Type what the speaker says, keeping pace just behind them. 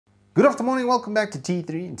Good afternoon, welcome back to T3.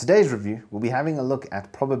 In today's review, we'll be having a look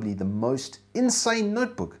at probably the most insane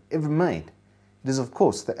notebook ever made. It is of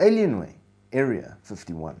course the Alienware Area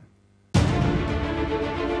 51.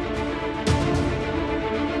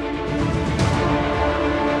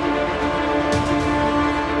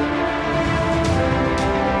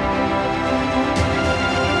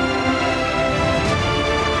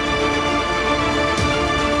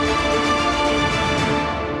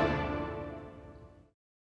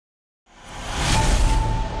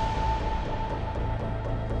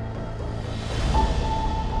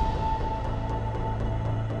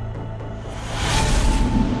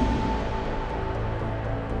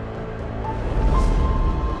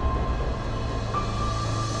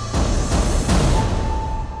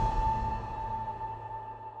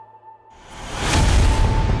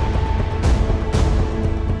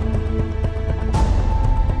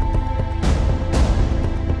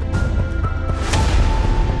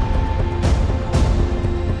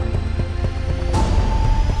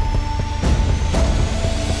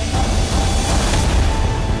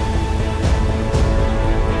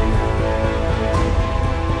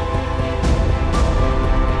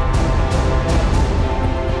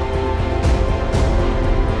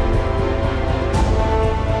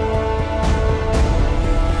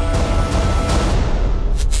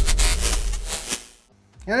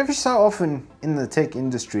 Every so often in the tech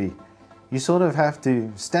industry, you sort of have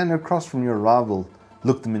to stand across from your rival,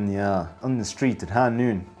 look them in the eye on the street at high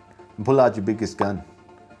noon, and pull out your biggest gun.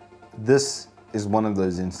 This is one of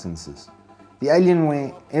those instances. The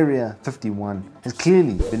Alienware Area 51 has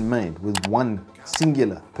clearly been made with one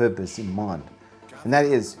singular purpose in mind, and that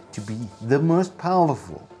is to be the most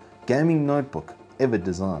powerful gaming notebook ever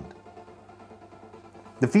designed.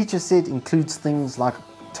 The feature set includes things like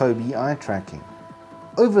Tobii eye tracking,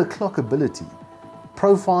 overclockability,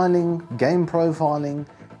 profiling, game profiling,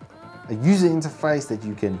 a user interface that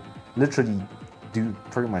you can literally do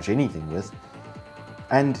pretty much anything with,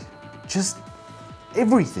 and just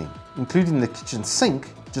everything, including the kitchen sink,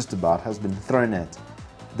 just about has been thrown at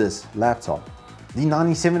this laptop. The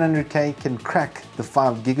 9700K can crack the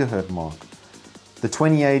 5 GHz mark. The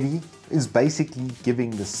 2080 is basically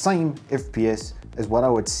giving the same FPS as what I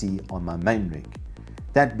would see on my main rig.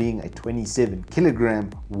 That being a 27 kilogram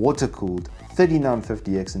water-cooled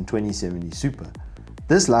 3950X and 2070 Super.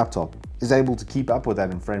 This laptop is able to keep up with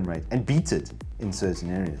that in frame rate and beat it in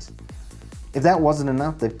certain areas. If that wasn't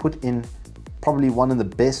enough, they've put in probably one of the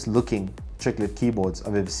best looking chiclet keyboards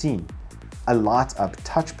I've ever seen. A light up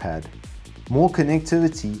touchpad, more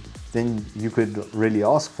connectivity than you could really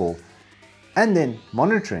ask for, and then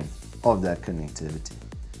monitoring of that connectivity.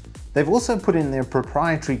 They've also put in their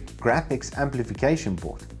proprietary graphics amplification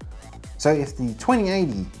port. So if the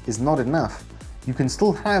 2080 is not enough, you can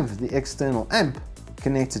still have the external amp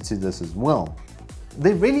connected to this as well.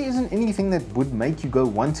 There really isn't anything that would make you go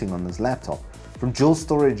wanting on this laptop, from dual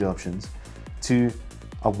storage options to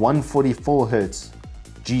a 144Hz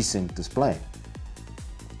G-Sync display.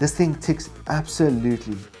 This thing ticks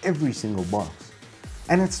absolutely every single box.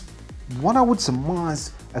 And it's what I would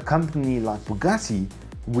surmise a company like Bugatti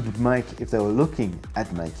would make if they were looking at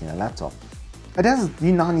making a laptop. It has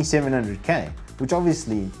the 9700K, which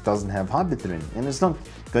obviously doesn't have hyper-threading, and it's not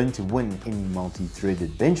going to win any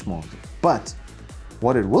multi-threaded benchmark. But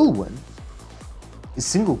what it will win is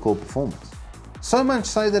single-core performance. So much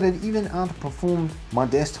so that it even outperformed my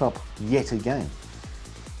desktop yet again.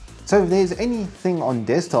 So if there's anything on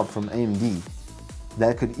desktop from AMD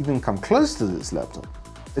that could even come close to this laptop,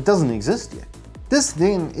 it doesn't exist yet. This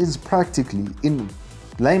then is practically, in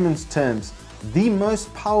layman's terms, the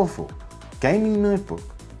most powerful gaming notebook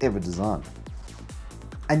ever designed.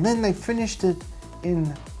 And then they finished it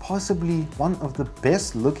in possibly one of the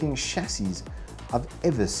best looking chassis I've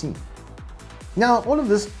ever seen. Now, all of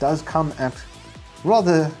this does come at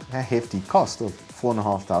rather a hefty cost of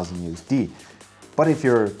 $4,500 USD. But if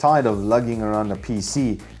you're tired of lugging around a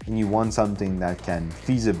PC and you want something that can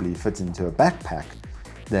feasibly fit into a backpack,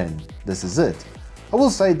 then this is it. I will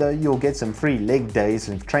say though, you'll get some free leg days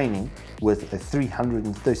of training with a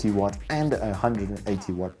 330 watt and a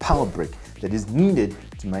 180 watt power brick that is needed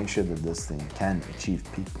to make sure that this thing can achieve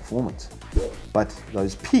peak performance. But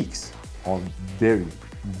those peaks are very,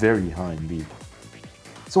 very high indeed.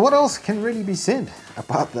 So what else can really be said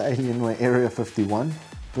about the Alienware Area 51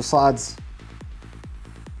 besides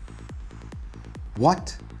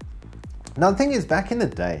what? Now the thing is, back in the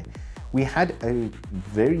day, we had a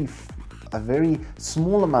very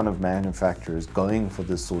small amount of manufacturers going for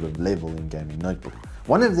this sort of level in gaming notebook.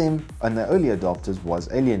 One of them, and the early adopters, was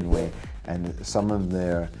Alienware, and some of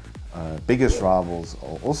their biggest rivals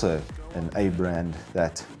are also an A brand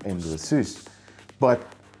that ends with SUS, but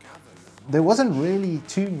there wasn't really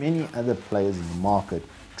too many other players in the market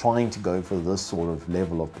trying to go for this sort of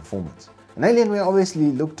level of performance. And Alienware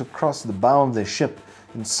obviously looked across the bow of their ship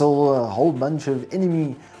and saw a whole bunch of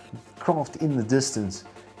enemy craft in the distance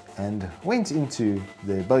and went into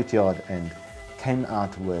their boatyard and came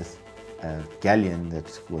out with a galleon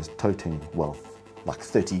that was toting, well, like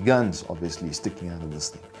 30 guns obviously sticking out of this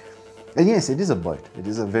thing. And yes, it is a boat. It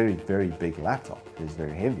is a very, very big laptop. It is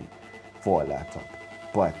very heavy for a laptop,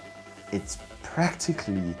 but it's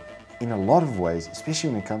practically, in a lot of ways, especially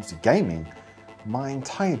when it comes to gaming, my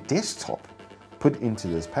entire desktop put into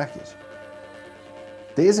this package.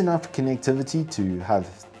 There is enough connectivity to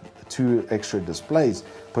have 2 extra displays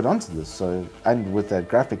put onto this, so, and with that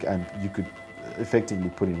graphic amp you could effectively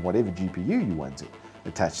put in whatever GPU you wanted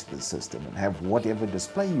attached to the system and have whatever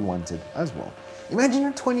display you wanted as well. Imagine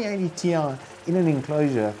a 2080 Ti in an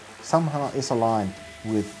enclosure somehow is aligned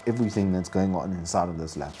with everything that's going on inside of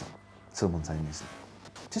this laptop simultaneously.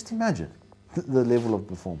 Just imagine the level of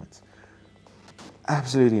performance.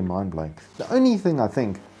 Absolutely mind-blowing. The only thing I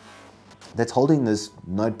think that's holding this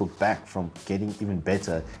notebook back from getting even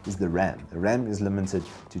better is the RAM. The RAM is limited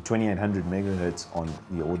to 2800 megahertz on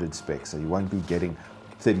the ordered spec, so you won't be getting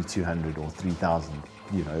 3200 or 3000,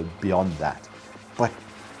 you know, beyond that. But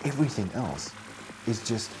everything else is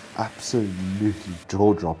just absolutely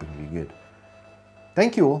jaw-droppingly good.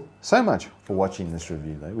 Thank you all so much for watching this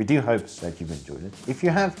review though. We do hope that you've enjoyed it. If you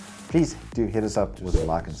have, please do hit us up with a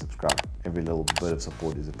like and subscribe. Every little bit of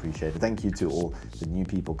support is appreciated. Thank you to all the new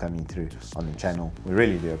people coming through on the channel. We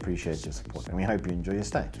really do appreciate your support and we hope you enjoy your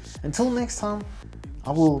stay. Until next time,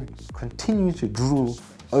 I will continue to drool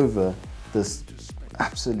over this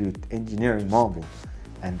absolute engineering marvel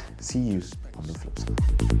and see you on the flip side.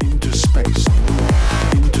 Into space,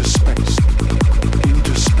 into space,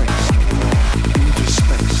 into space, into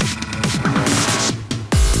space.